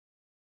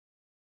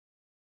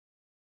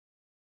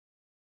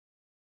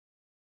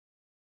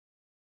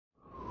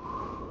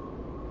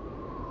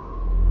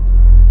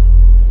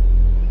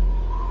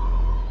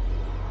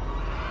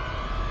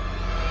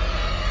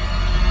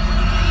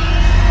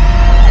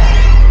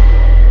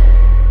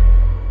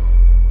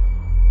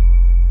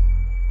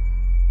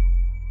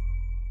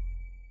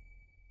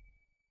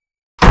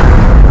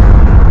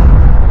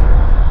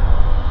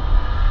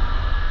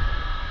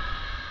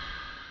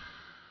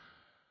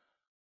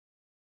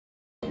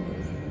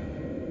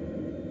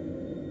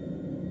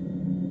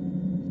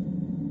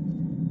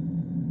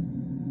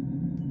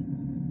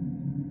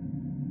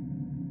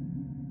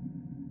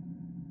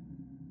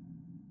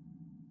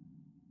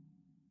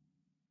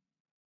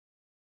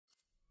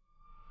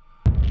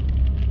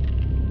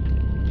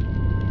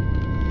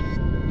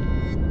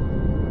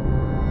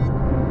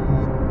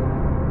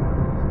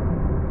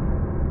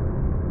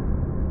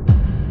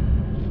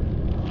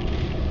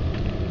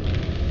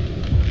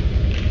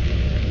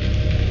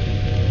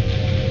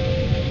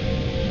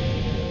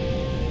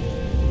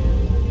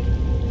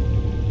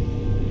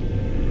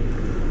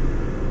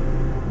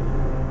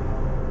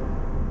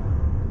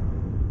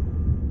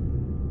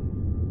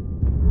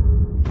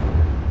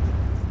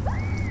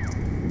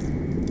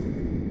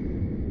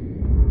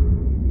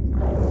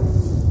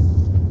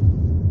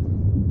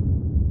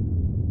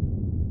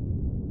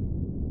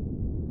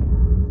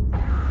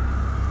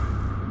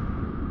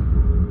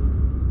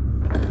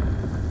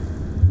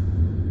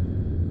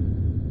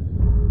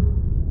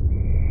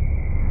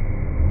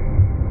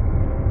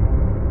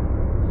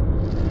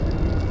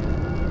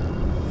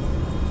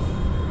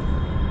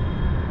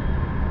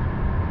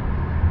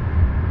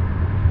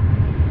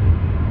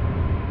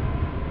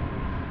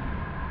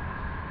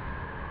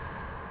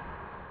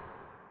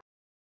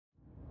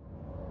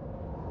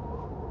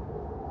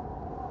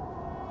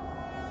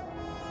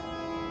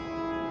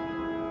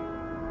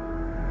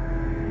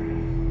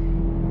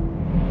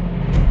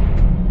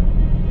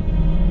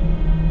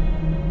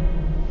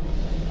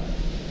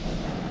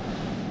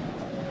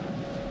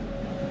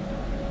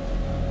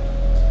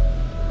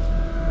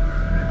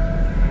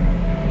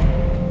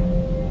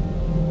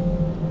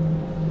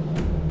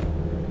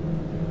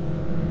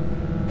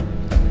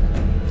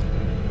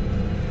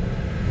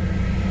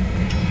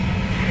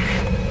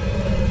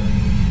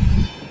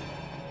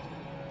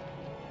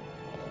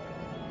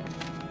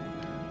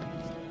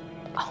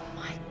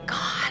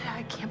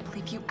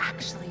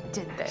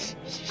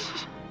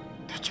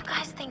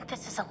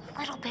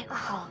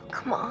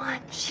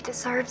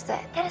deserves it.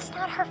 And it's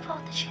not her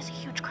fault that she has a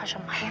huge crush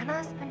on Mike.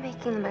 Hannah's been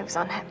making the moves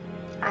on him.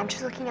 I'm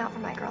just looking out for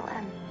my girl,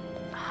 Em.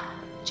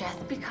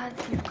 Just because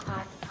he's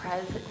class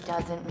prez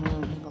doesn't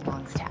mean he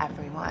belongs to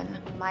everyone.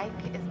 Mike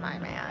is my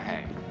man.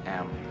 Hey,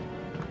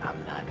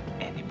 I'm not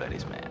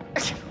anybody's man.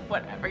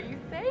 Whatever you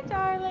say,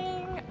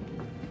 darling.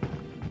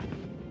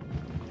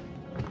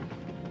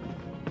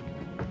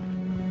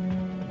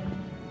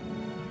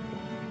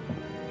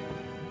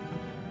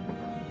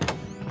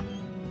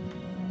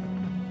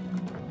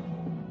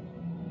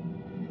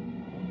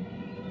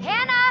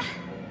 Hannah!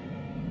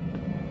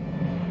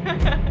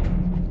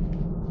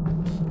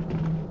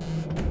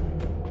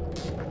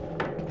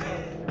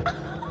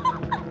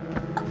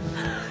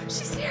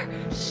 She's here.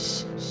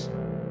 Shh, shh.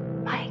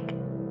 Mike.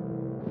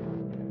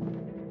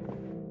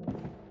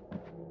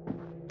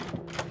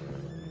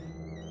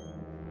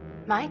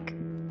 Mike?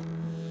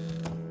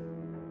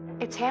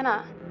 It's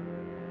Hannah.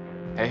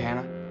 Hey,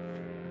 Hannah.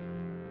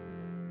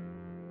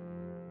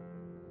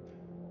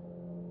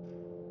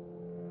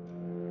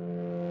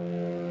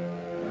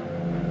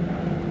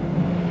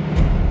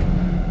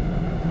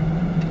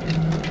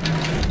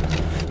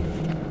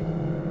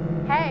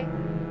 Hey,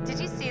 did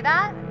you see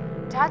that?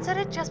 Dad said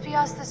it'd just be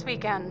us this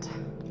weekend.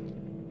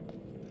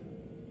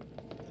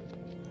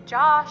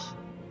 Josh.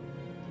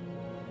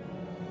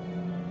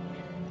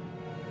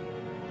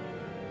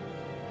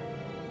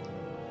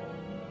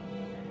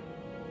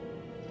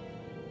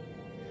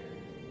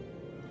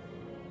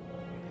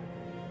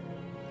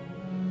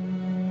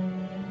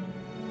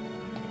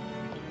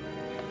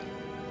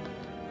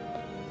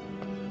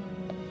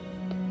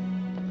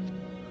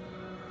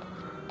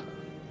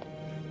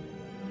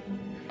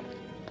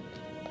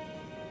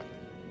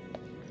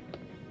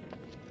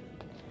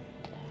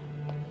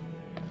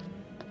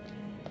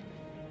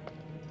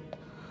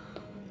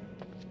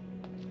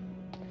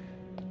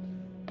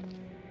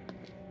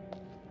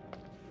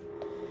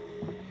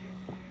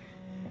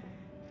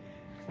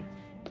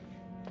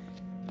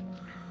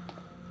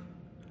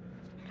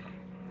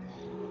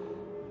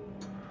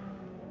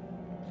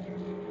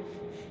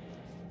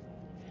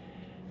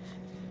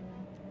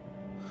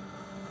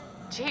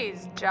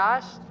 Jeez,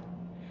 Josh.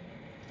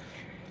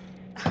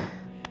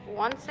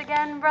 Once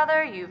again,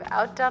 brother, you've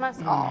outdone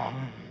us all.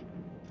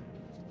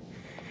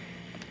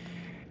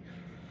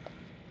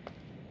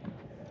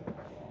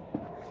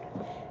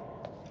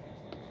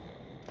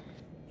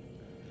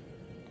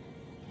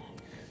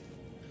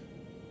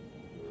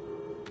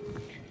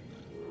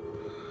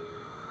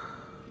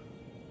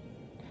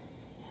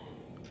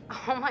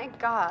 Oh my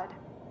God.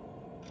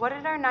 What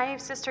did our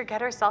naive sister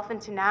get herself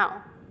into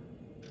now?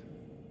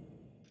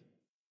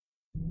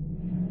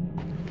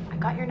 I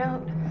got your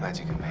note. I'm glad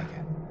you can make it.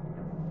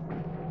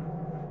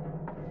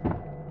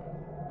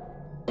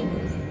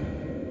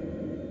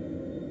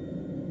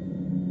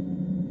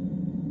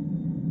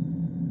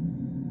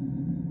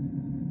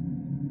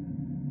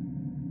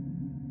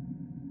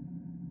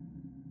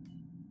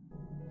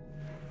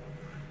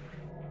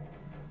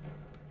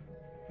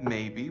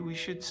 Maybe we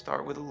should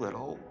start with a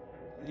little,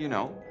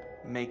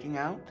 making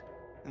out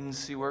and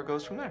see where it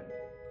goes from there.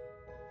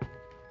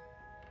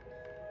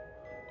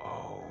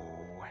 Oh,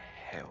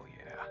 hell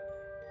yeah.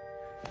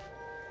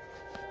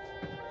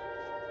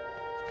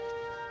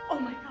 Oh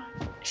my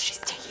God. She's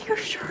taking her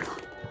shirt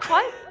off.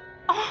 What?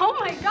 Oh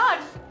my God.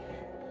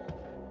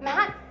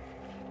 Matt,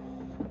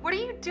 what are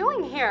you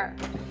doing here?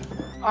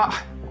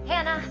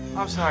 Hannah.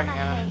 I'm sorry,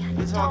 Hannah. Hey,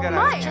 This all got don't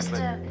out of mind. hand, Just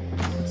but-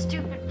 a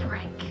stupid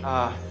prank.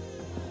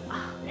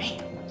 Hey,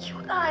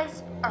 you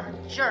guys are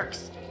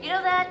jerks. You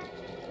know that?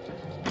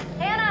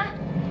 Hannah!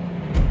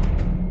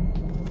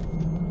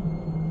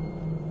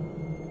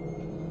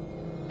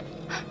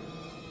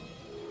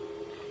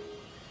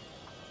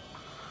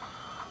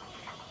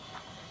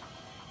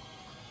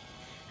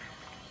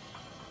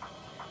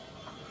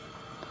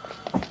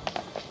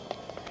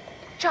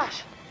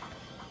 Josh.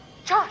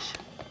 Josh.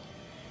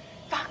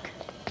 Fuck.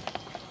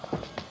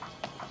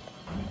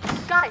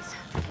 Guys,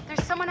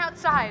 there's someone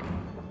outside.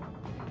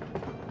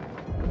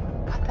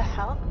 What the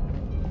hell?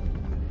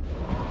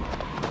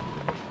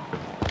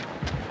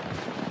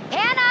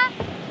 Hannah!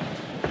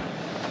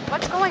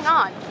 What's going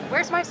on?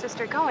 Where's my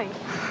sister going?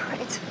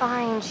 It's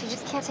fine. She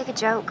just can't take a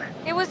joke.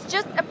 It was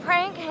just a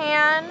prank,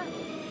 Han.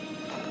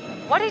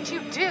 What did you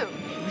do?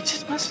 We were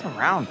just messing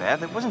around,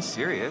 Beth. It wasn't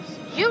serious.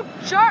 You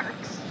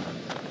jerks!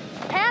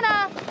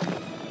 Hannah!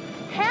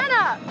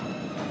 Hannah!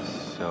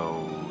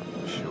 So,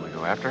 should we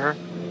go after her?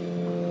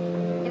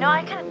 You know,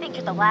 I kind of think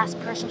you're the last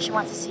person she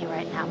wants to see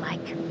right now,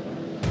 Mike.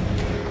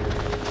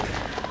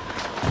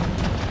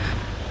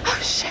 Oh,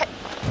 shit.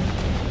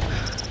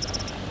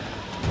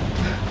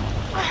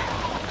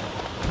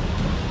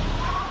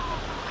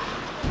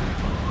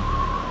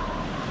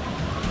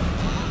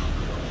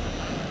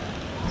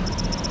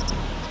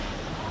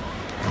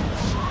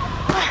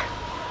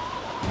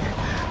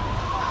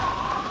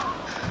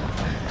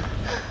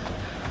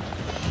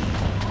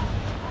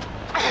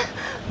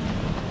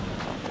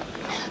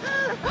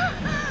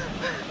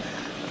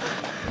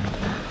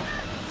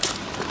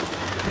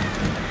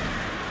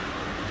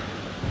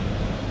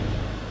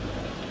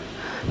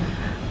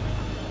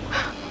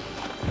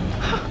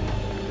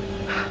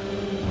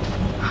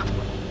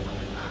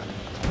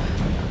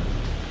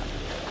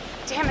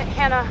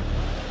 Hannah,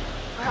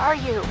 where are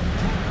you?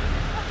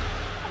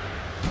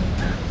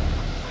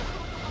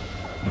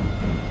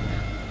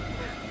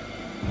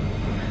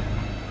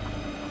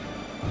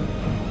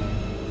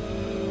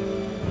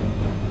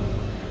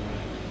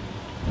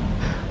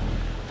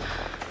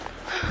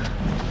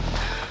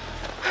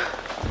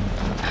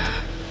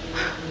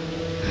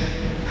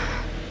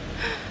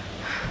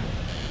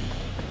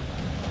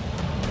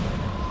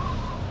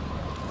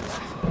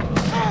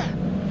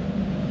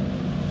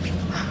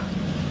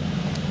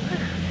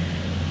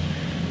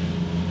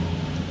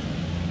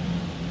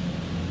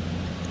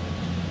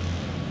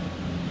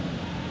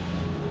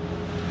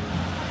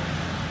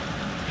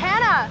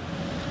 Hannah!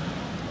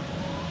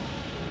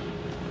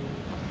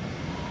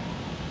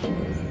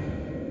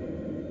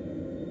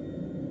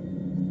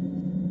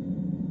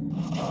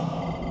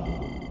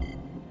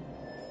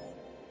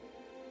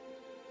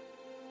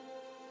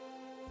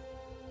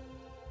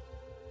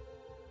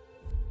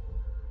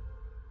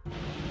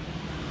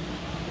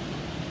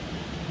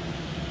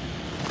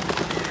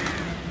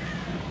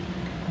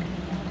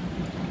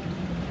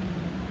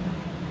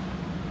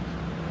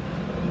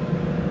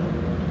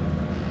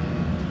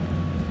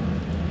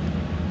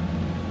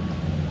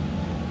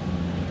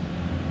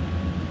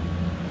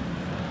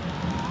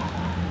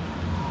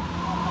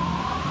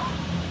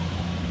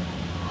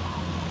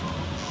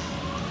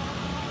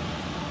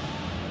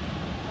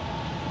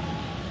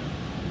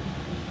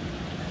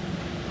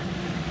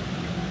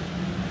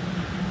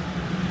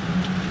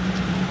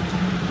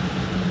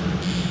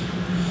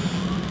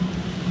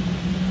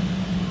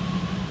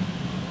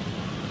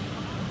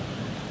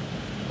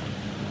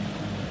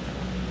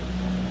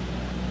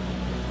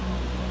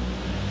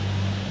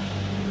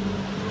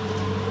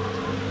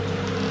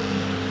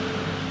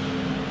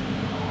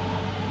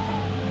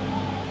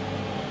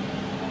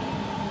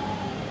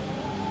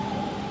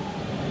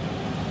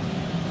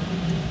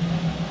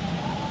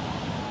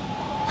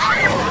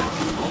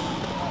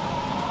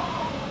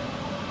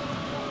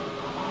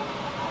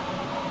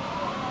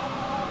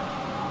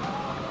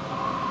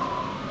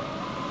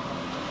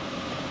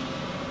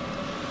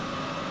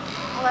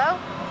 Hello?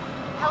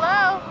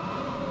 Hello?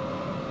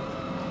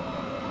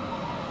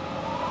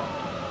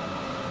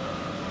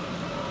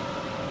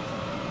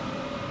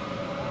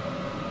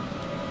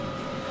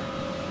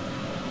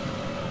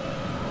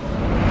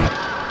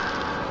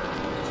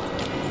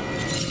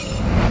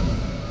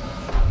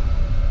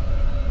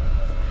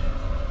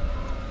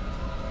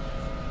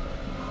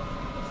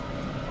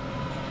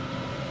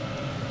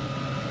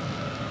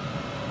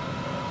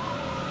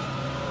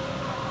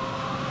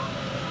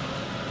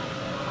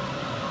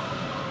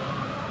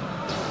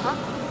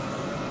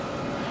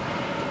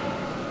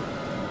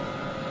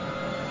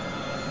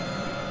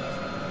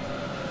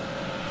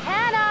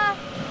 Hannah!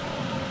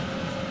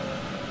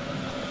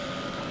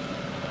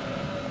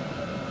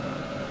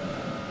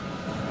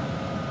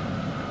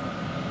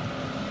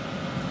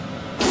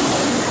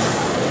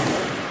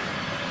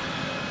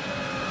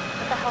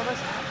 What the hell was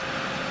that?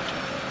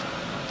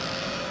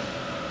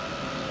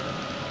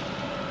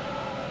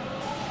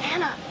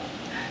 Hannah!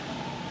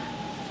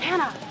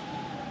 Hannah!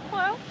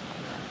 Hello?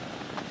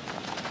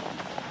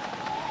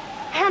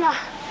 Hannah!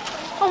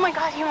 Oh my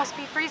god, you must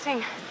be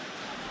freezing.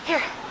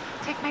 Here,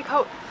 take my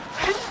coat.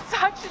 I'm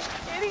such an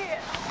idiot.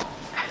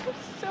 I'm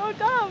so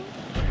dumb.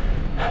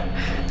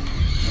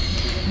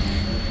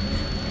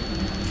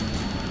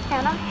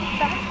 Hannah,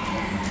 back.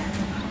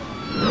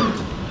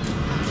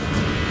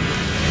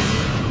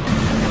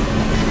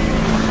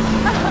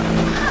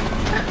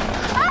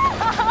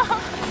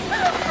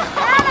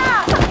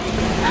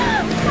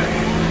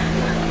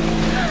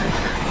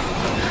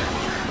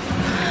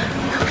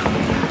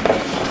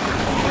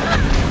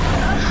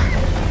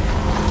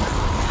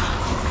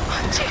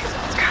 Jesus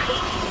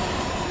Christ.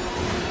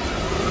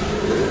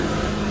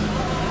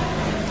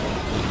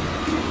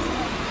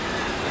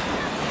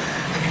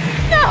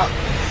 No!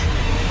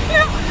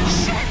 No!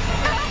 Shit!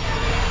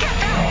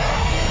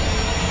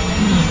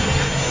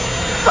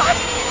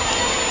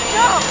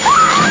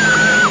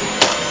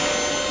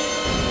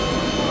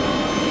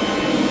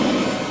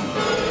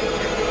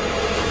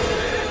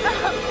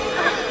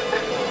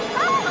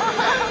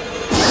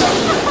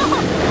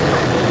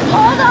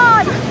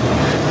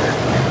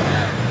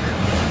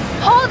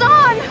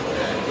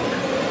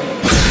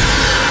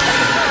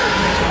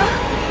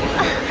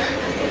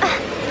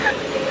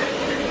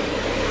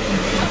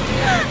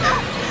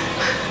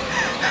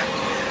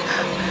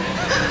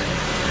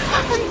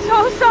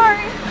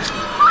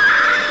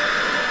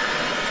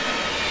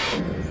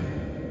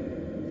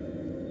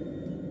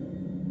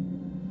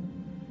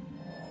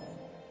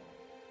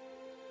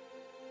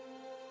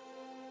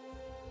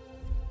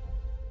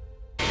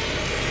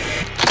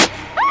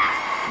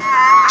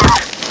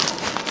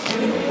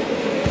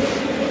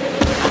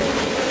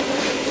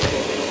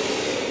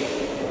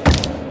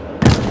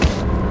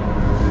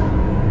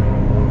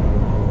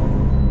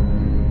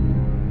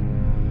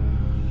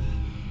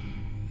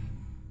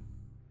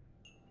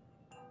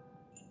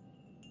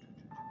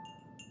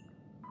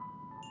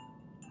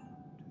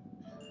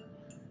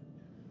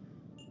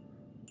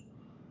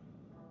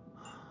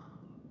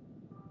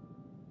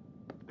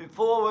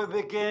 Before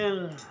we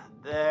begin,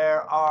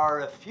 there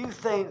are a few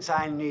things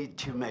I need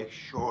to make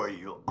sure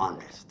you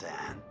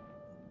understand.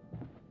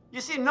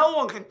 You see, no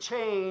one can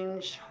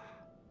change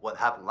what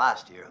happened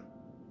last year.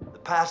 The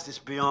past is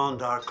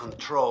beyond our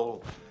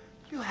control.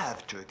 You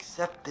have to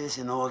accept this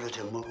in order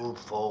to move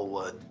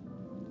forward.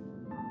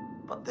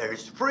 But there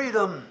is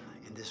freedom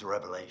in this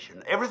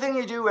revelation. Everything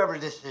you do, every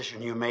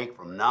decision you make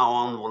from now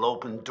on will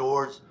open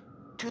doors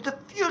to the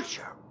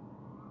future.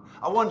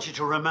 I want you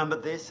to remember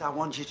this. I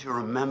want you to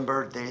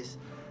remember this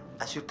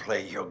as you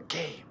play your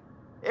game.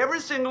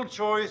 Every single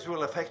choice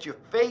will affect your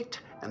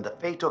fate and the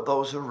fate of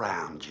those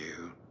around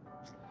you.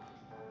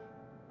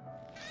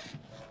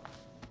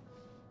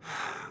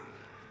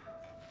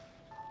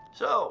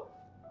 So,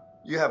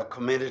 you have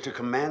committed to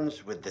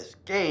commence with this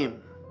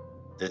game.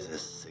 This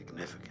is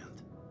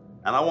significant,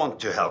 and I want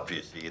to help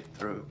you see it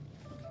through.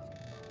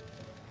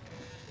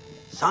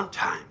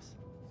 Sometimes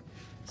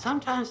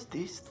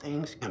these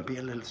things can be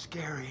a little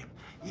scary,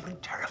 even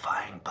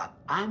terrifying, but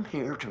I'm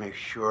here to make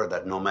sure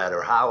that no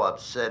matter how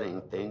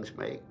upsetting things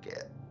may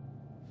get,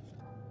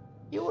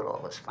 you will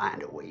always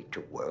find a way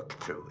to work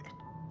through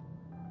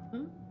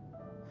it.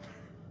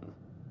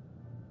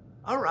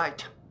 All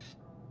right.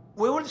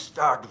 We will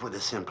start with a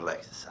simple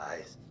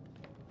exercise.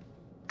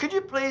 Could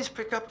you please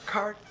pick up a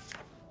card?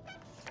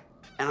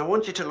 And I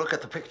want you to look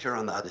at the picture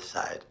on the other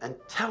side and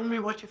tell me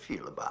what you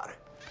feel about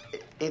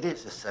it. It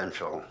is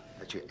essential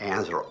that you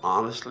answer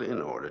honestly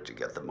in order to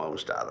get the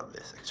most out of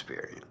this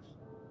experience.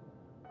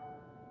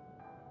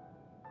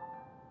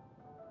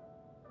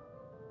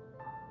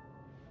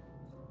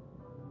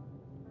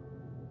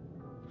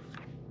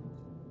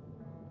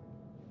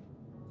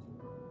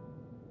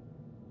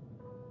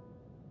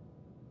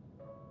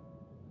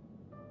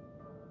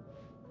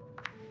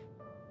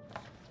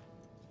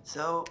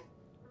 So,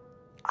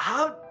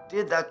 how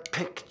did that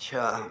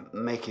picture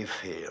make you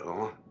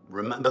feel?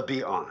 Remember,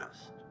 be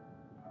honest.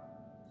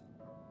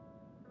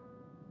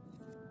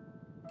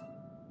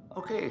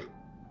 Okay,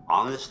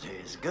 honesty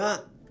is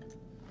good.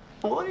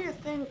 What do you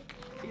think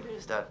it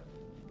is that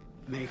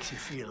makes you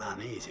feel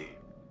uneasy?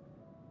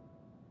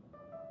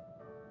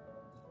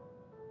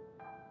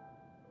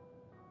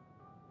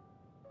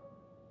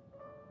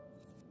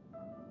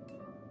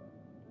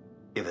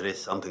 If it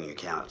is something you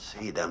cannot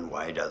see, then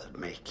why does it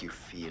make you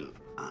feel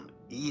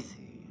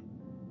uneasy?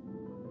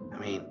 I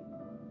mean,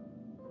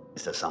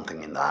 is there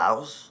something in the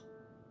house?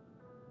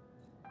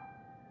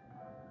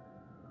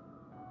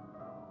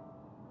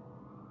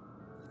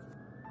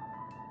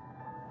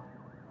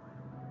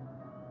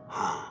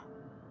 Huh.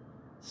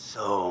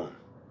 So,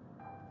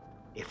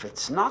 if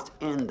it's not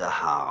in the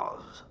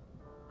house,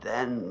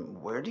 then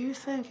where do you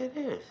think it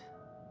is?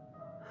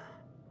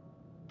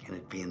 Can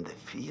it be in the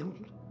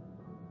field?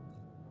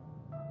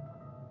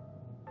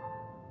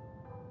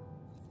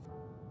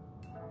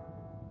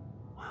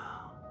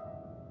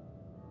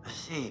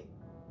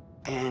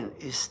 And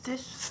is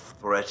this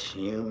threat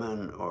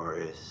human, or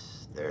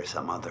is there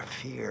some other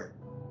fear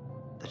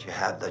that you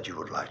have that you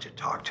would like to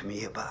talk to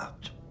me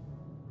about?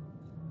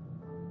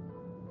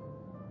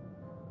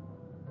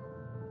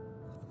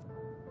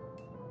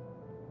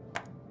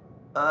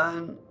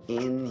 An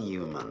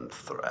inhuman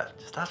threat.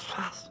 That's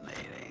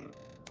fascinating.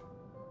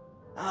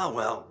 Ah,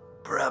 well,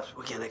 perhaps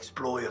we can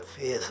explore your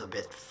fears a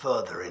bit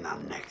further in our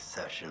next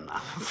session.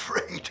 I'm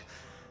afraid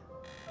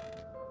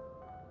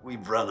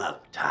we've run out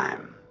of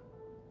time.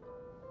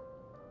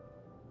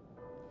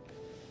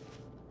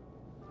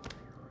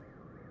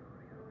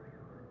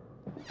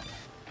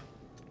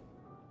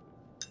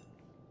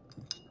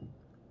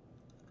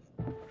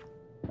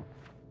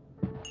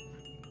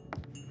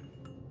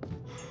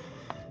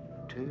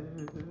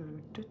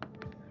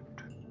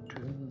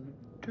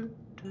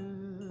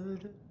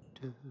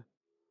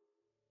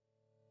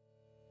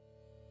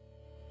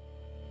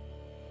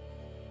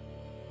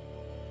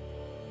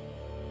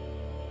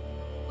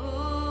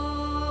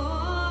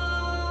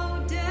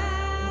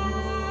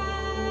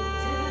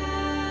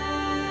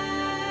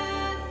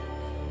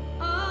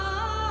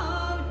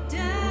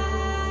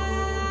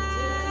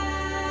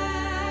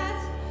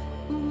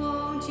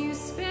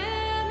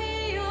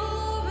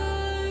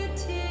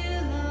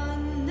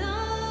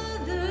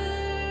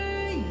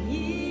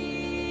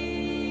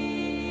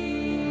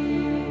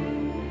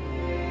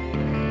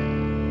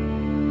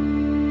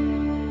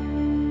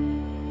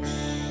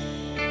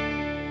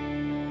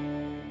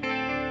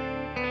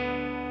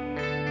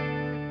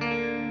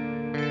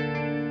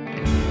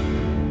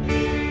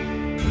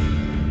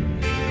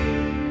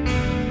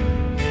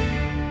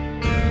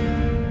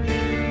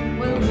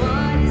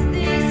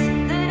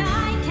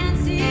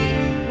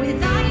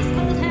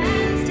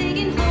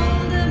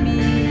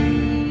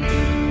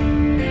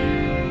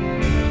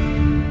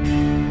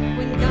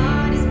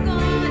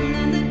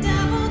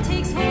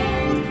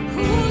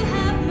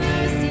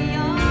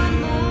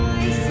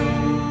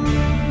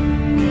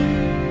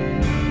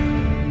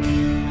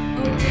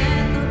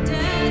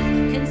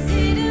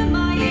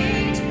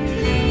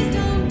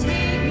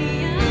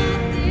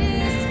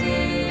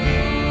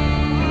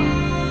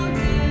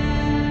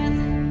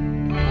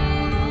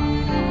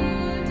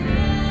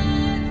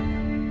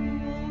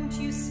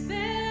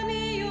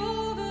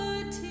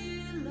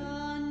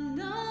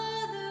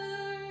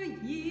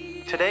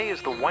 Today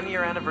is the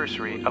 1-year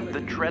anniversary of the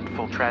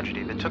dreadful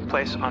tragedy that took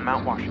place on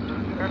Mount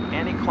Washington.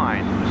 Annie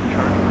Klein was in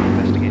charge of the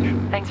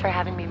investigation. Thanks for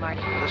having me,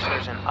 Marty.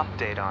 Listeners, an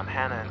update on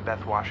Hannah and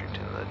Beth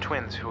Washington, the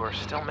twins who are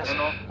still missing.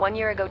 1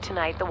 year ago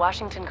tonight, the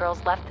Washington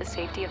girls left the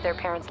safety of their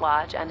parents'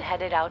 lodge and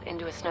headed out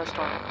into a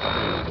snowstorm.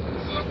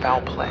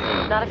 Foul play.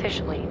 Not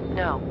officially,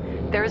 no.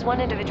 There is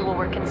one individual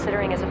we're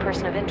considering as a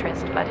person of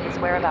interest, but his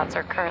whereabouts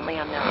are currently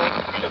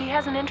unknown. He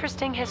has an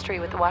interesting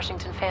history with the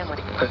Washington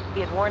family. He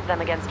had warned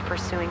them against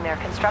pursuing their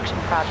construction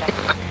project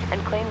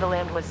and claimed the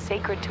land was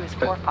sacred to his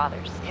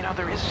forefathers. You know,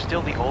 there is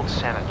still the old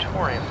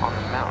sanatorium on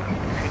the mountain.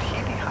 Could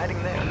he be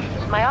hiding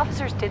there? My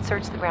officers did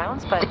search the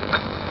grounds, but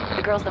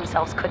the girls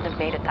themselves couldn't have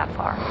made it that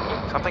far.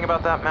 Something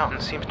about that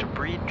mountain seems to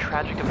breed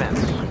tragic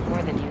events.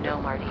 More than you know,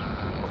 Marty.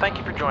 Well, thank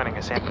you for joining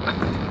us, Annie.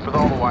 With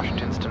all the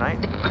Washingtons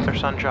tonight, their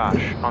son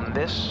Josh, on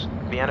this,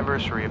 the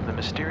anniversary of the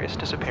mysterious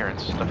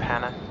disappearance of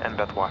Hannah and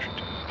Beth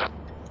Washington.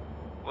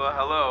 Well,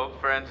 hello,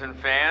 friends and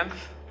fans.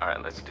 All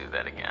right, let's do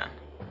that again.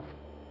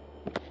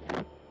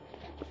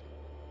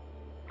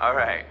 All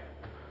right.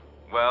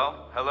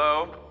 Well,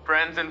 hello,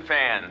 friends and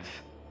fans.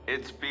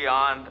 It's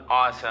beyond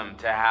awesome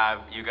to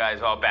have you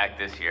guys all back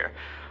this year.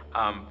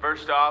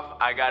 First off,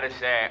 I gotta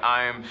say,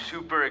 I am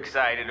super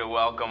excited to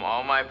welcome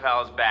all my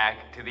pals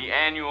back to the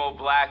annual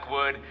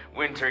Blackwood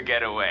Winter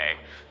Getaway.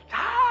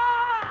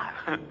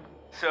 Ah!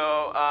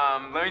 So,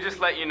 let me just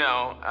let you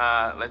know,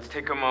 let's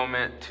take a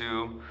moment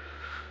to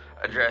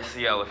address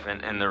the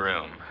elephant in the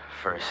room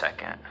for a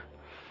second.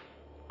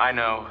 I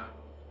know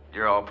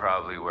you're all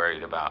probably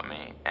worried about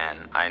me,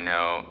 and I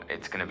know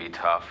it's gonna be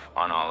tough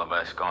on all of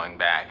us going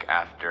back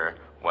after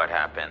what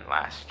happened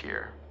last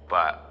year,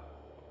 but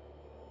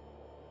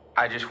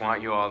I just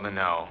want you all to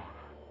know,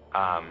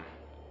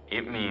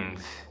 it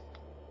means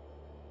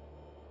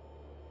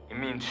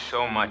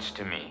so much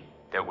to me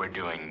that we're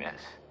doing this,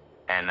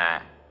 and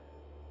that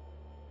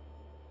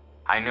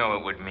I know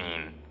it would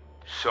mean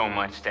so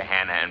much to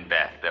Hannah and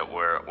Beth that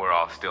we're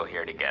all still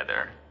here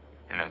together,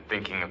 and I'm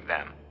thinking of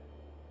them.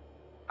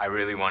 I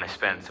really want to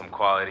spend some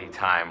quality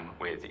time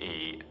with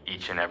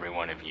each and every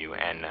one of you,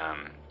 and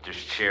just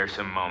share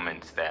some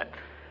moments that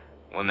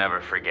we'll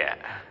never forget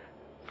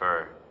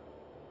for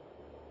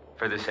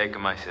the sake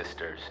of my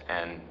sisters,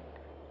 and,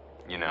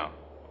 you know.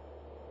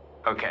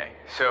 Okay,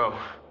 so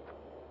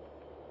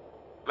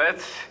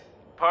let's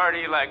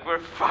party like we're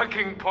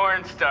fucking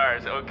porn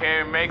stars,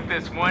 okay? Make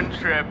this one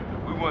trip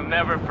we will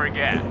never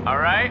forget, all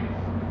right?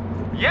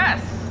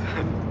 Yes!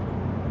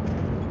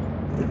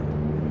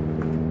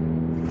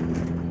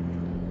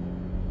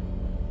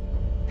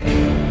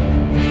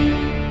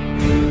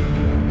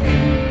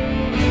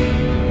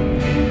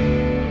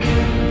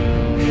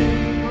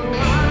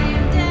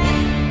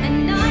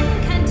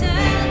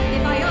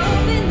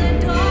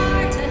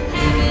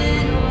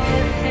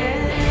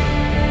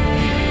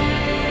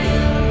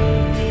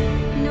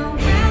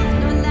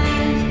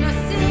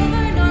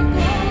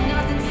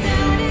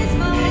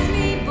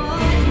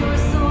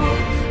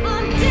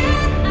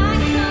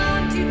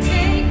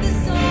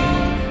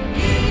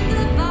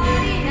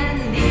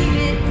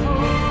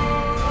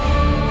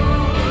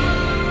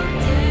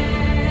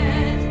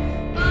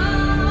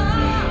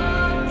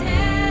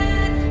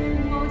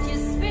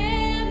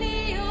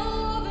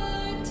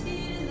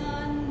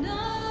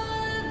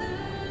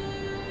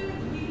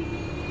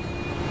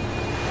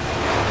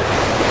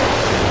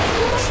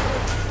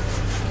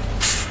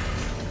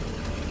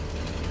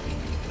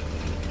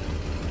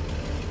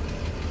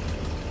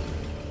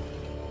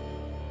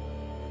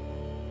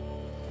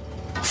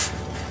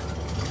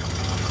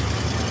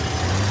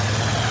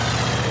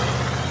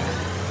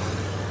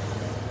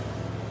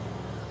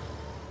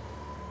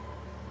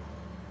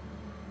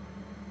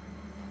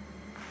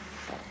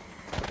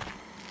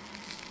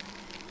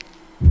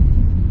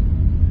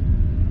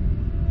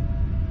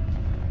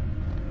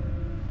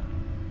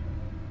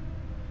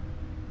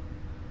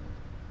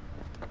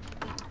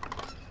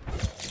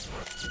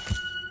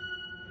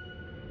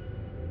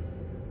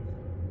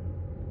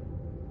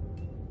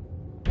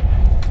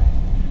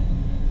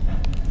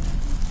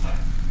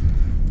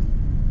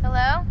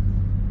 Hello?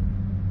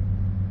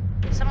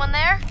 Someone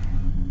there?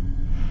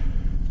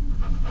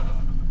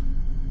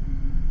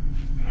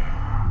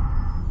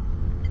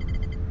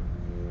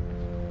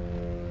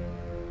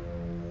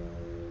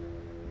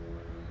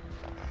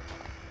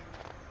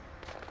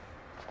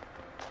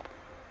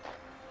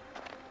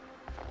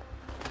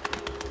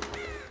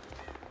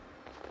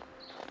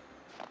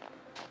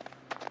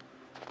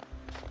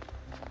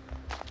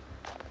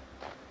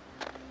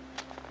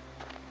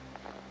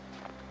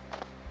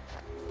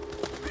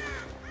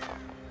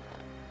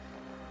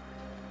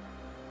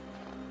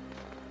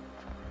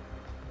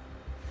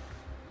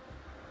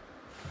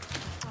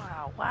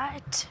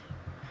 What?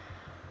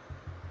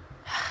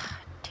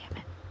 Damn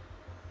it.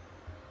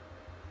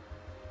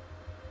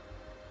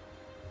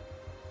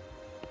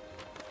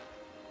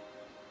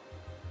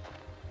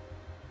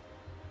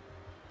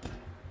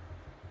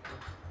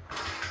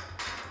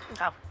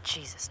 Oh,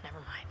 Jesus, never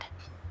mind.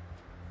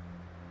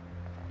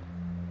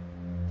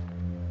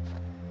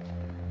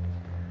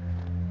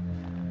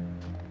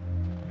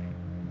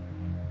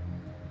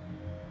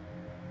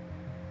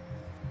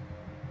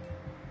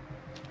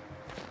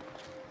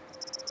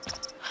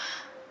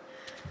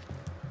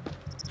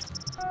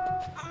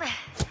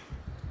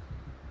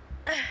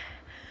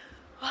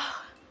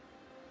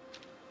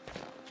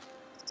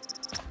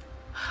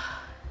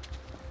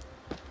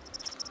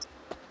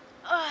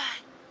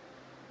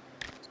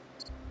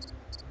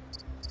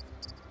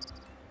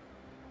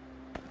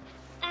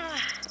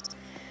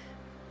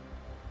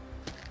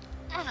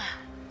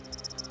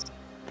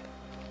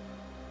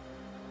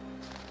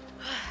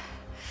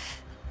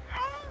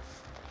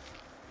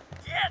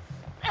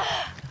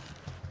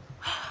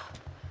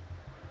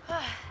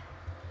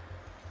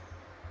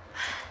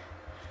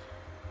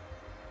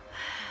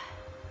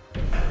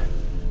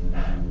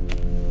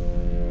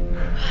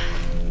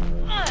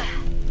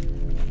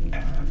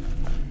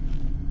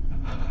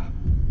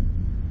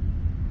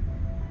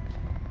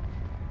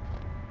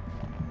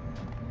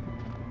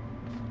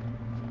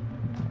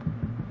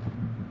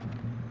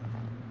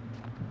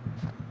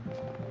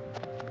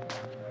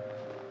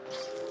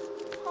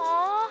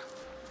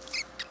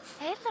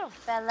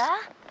 fella.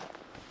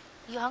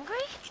 You hungry?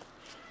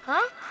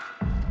 Huh?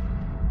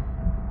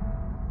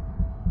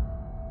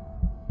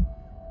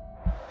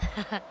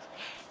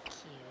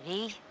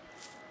 Cutie.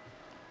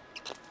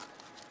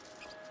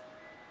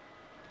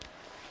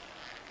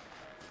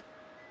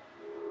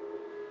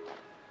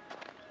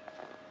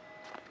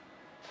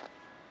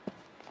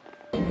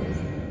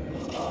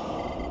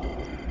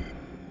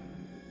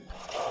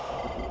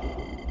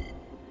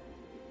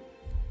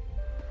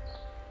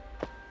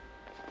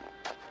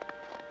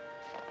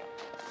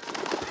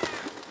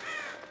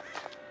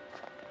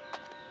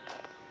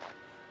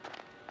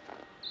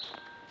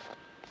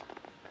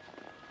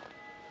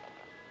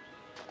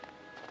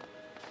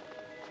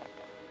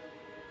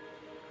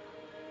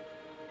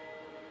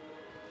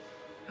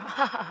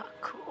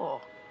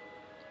 Cool.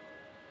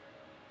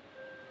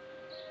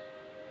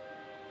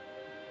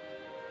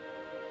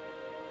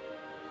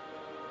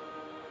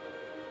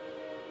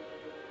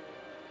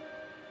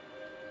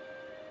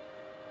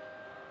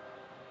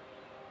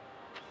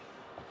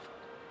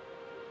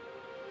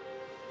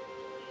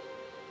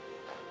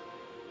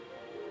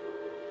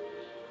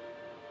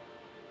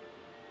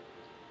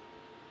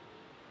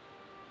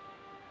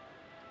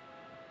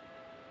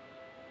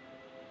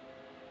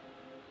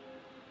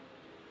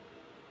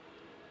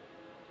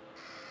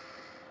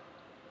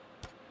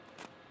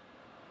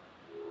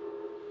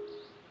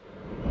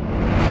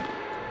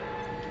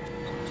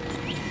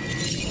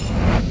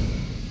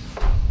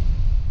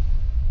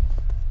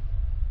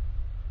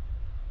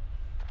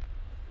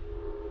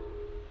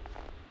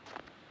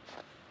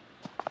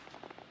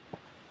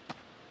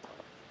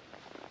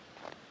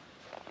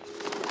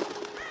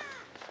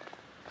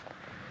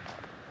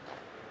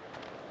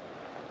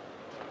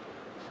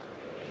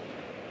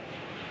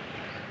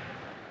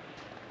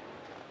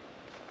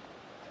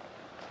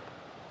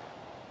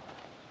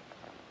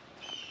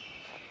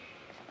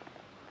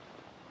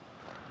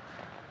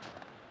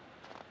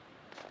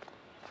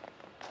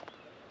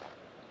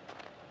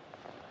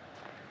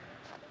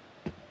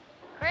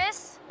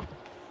 Chris,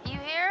 you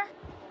here?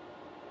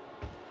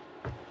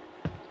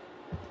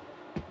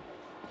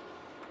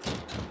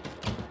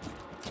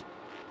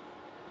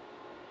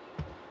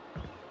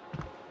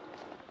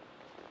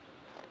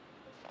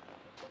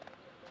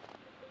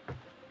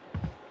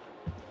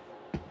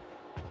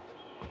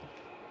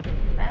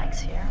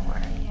 Bag's here. Where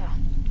are you?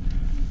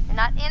 You're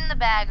not in the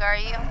bag, are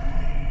you?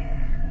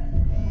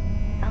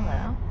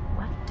 Hello.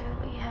 What do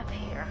we have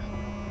here?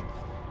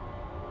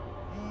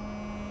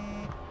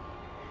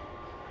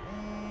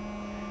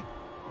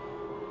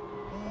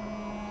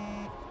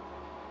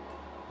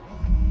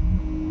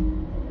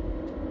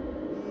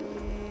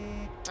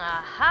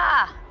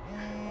 Aha!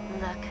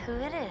 Look who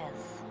it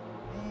is.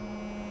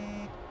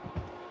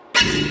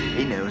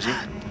 Hey, nosy.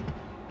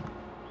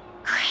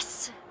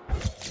 Chris!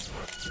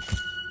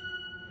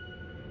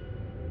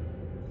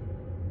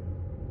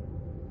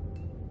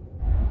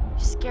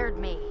 You scared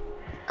me.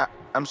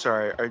 I'm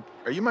sorry.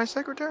 Are you my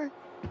secretary?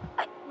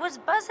 I was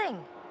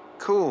buzzing.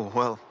 Cool.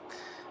 Well,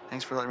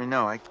 thanks for letting me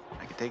know. I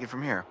can take it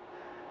from here.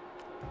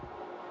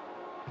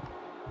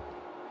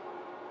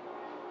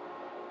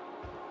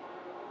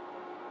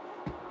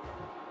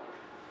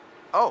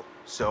 Oh,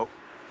 so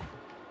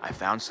I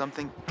found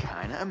something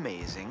kind of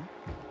amazing.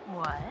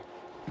 What?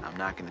 I'm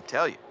not going to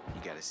tell you.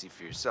 You got to see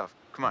for yourself.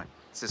 Come on,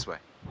 it's this way.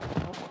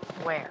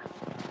 Where?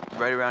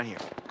 Right around here.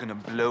 Gonna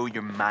blow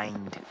your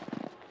mind.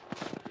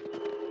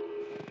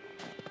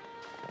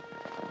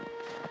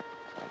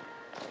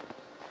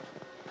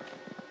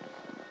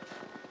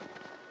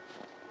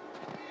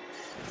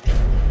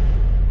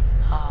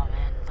 Oh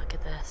man, look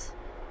at this.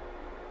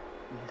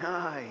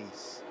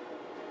 Nice.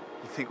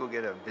 You think we'll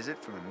get a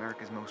visit from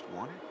America's Most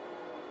Wanted?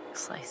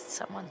 Looks like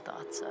someone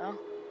thought so.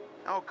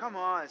 Oh, come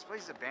on. This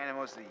place is abandoned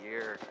most of the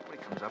year.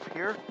 Nobody comes up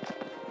here.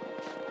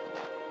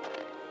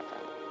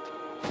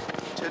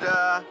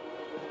 Ta-da!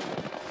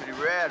 Pretty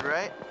rad,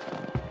 right?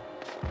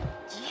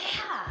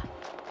 Yeah!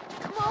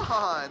 Come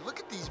on, look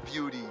at these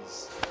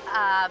beauties.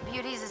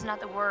 Beauties is not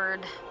the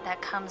word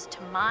that comes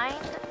to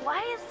mind.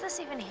 Why is this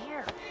even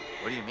here?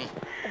 What do you mean?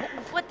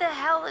 What the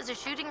hell is a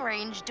shooting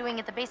range doing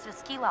at the base of a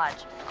ski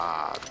lodge?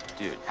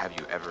 Dude, have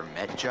you ever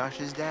met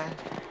Josh's dad?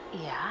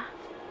 Yeah?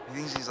 He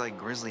thinks he's like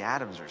Grizzly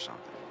Adams or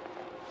something.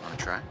 Wanna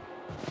try?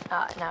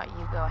 No,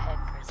 you go ahead,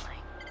 Grizzly.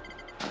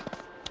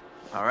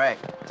 All right,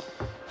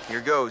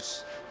 here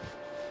goes.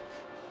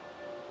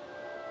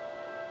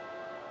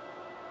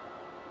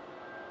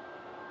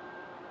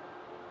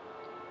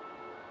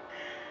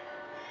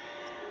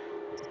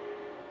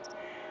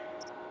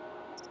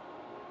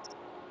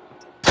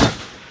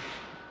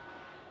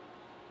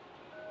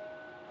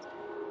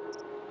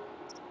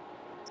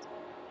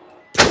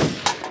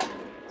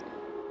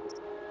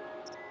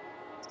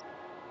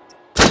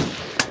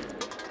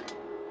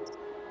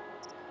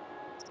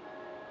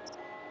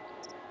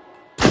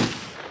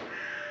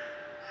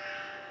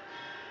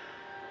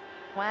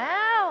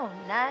 Wow,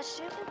 nice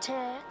shooting,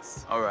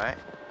 Tex. All right,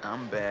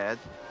 I'm bad.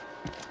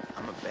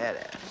 I'm a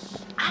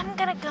badass. I'm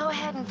gonna go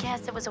ahead and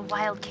guess it was a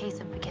wild case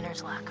of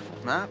beginner's luck.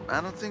 Nah,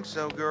 I don't think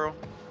so, girl.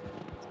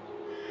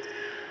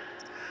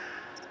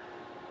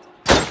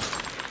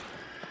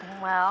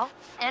 Well,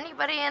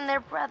 anybody and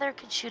their brother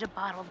could shoot a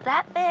bottle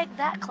that big,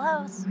 that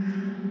close.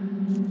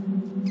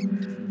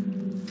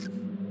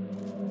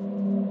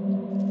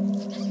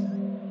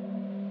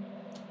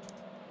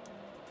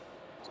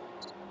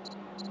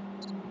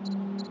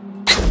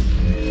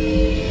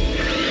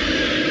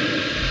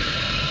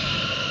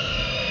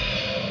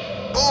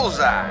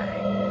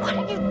 Bullseye! What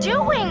are you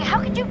doing?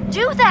 How could you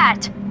do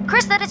that?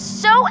 Chris, that is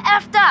so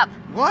effed up.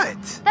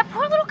 What? That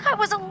poor little guy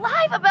was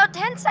alive about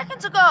 10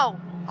 seconds ago.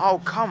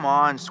 Oh, come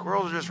on.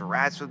 Squirrels are just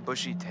rats with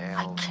bushy I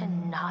tails.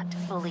 cannot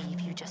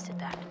believe you just did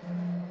that.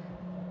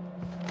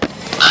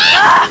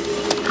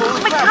 Oh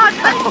my God,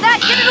 what is that?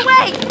 Get it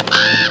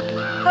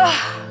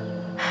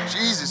away!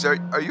 Jesus,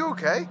 are you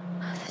okay?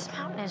 This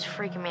mountain is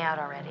freaking me out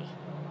already.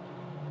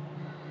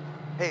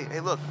 Hey,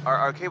 look.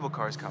 Our cable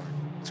car's coming.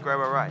 Let's grab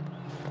our ride.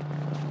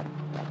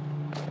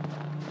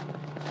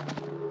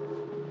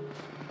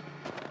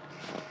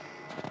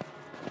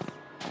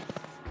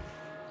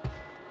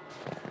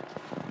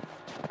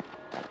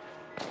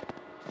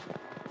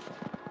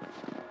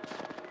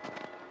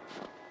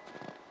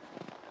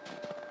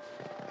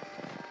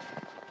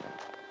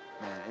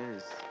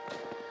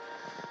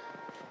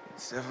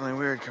 It's definitely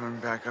weird coming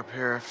back up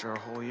here after a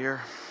whole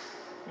year.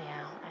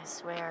 Yeah, I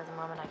swear the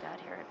moment I got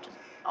here, it just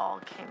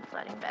all came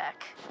flooding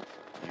back.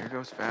 Year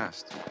goes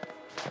fast.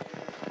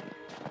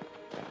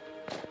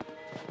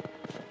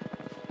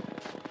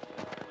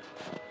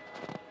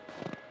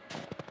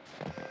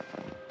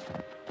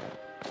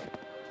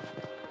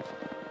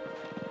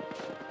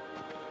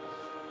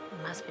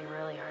 It must be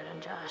really hard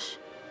on Josh.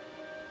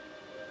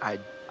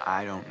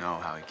 I don't know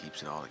how he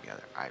keeps it all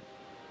together. I'd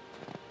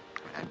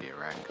be a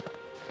wreck.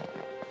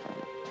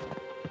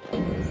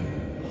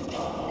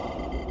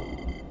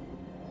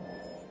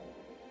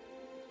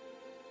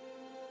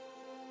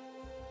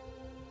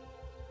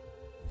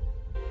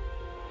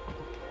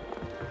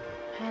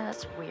 Hey,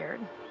 that's weird.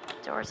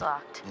 Door's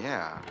locked.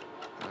 Yeah.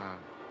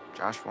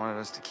 Josh wanted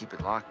us to keep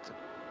it locked to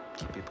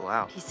keep people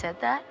out. He said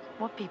that?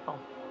 What people?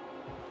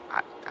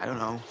 I don't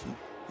know.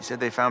 He said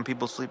they found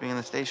people sleeping in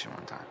the station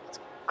one time. It's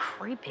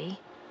creepy.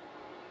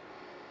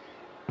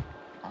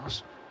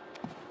 Awesome.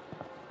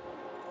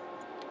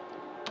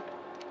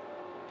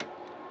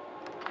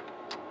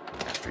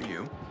 After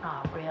you.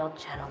 Oh, real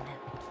gentleman.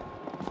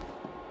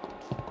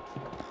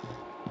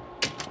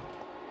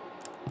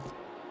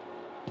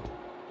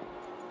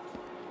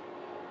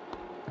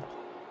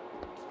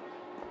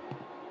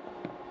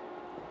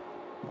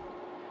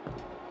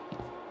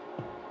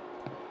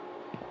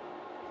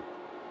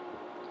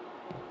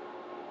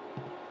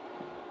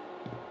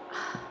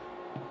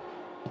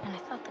 And I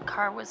thought the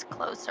car was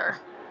closer.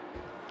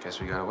 Guess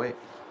we gotta wait.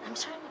 I'm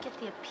starting to get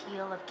the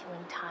appeal of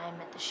killing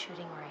time at the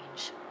shooting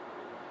range.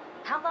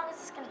 How long is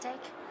this gonna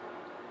take?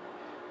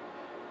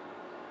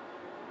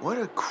 What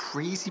a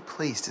crazy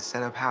place to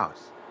set up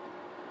house.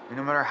 I mean,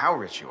 no matter how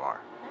rich you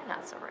are. They're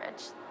not so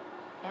rich.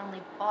 They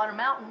only bought a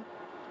mountain.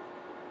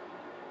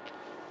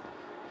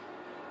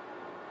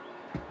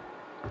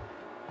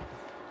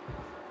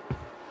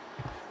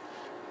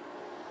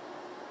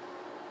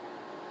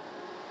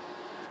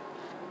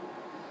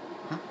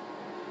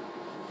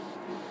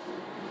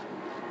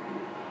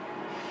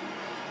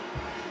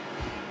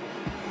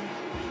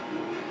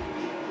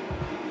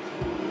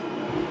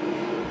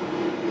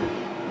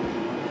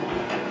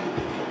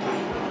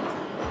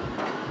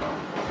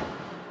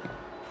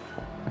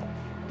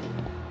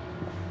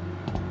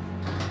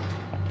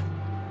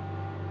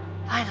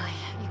 Finally,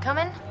 you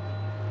coming?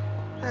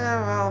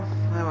 Yeah, well,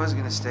 I was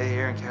gonna stay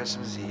here and catch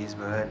some Z's,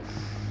 but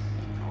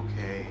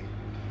okay.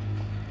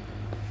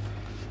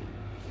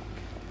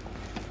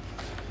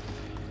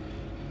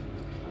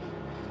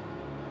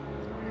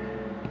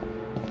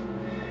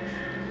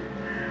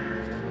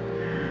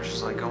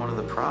 Just like going to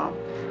the prom.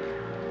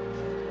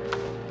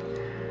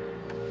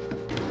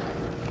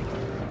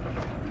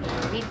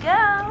 Here we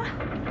go.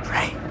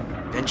 Right.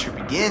 Adventure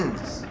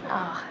begins. Oh,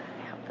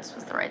 I hope this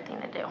was the right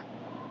thing to do.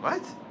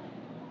 What?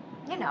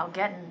 You know,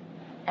 getting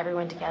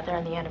everyone together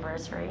on the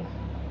anniversary.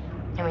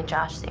 I mean,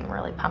 Josh seemed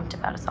really pumped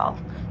about us all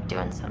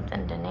doing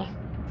something, didn't he?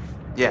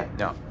 Yeah,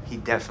 no, he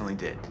definitely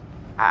did.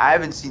 I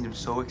haven't seen him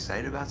so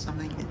excited about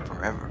something in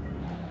forever.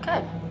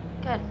 Good,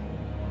 good.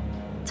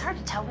 It's hard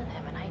to tell with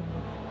him, and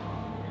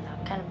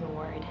I've kind of been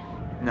worried.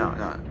 No,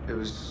 it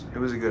was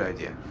a good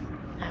idea.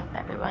 I hope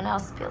everyone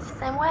else feels the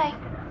same way.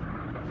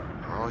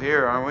 We're all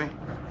here, aren't we?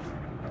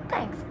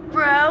 Thanks,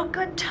 bro.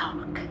 Good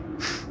talk.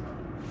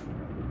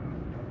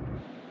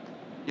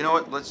 You know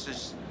what? Let's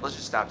just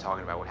stop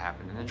talking about what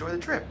happened and enjoy the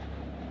trip.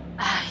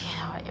 You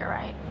know what? You're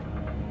right.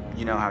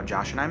 You know how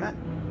Josh and I met?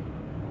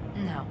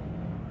 No.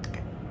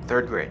 Okay,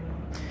 3rd grade.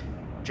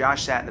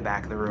 Josh sat in the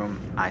back of the room,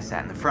 I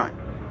sat in the front.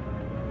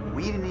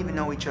 We didn't even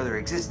know each other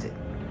existed.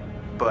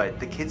 But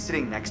the kid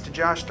sitting next to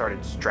Josh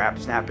started strap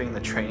snapping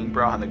the training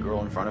bra on the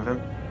girl in front of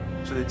him.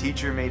 So the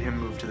teacher made him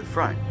move to the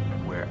front,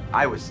 where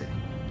I was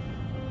sitting.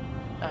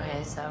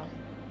 Okay, so?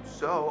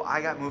 So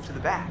I got moved to the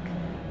back.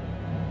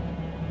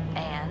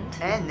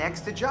 And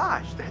next to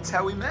Josh. That's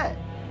how we met.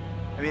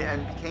 I mean,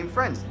 and became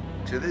friends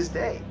to this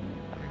day.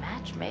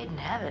 Match made in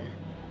heaven.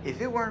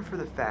 If it weren't for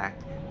the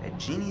fact that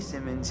Jeannie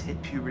Simmons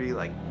hit puberty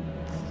like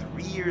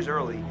 3 years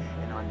early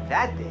and on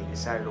that day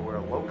decided to wear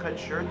a low-cut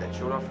shirt that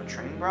showed off her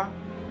training bra,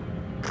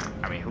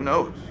 I mean, who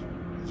knows?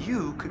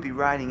 You could be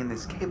riding in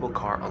this cable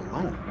car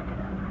alone.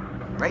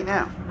 Right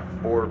now.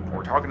 Or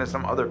talking to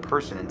some other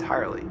person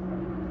entirely.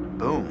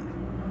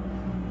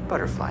 Boom.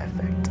 Butterfly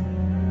effect.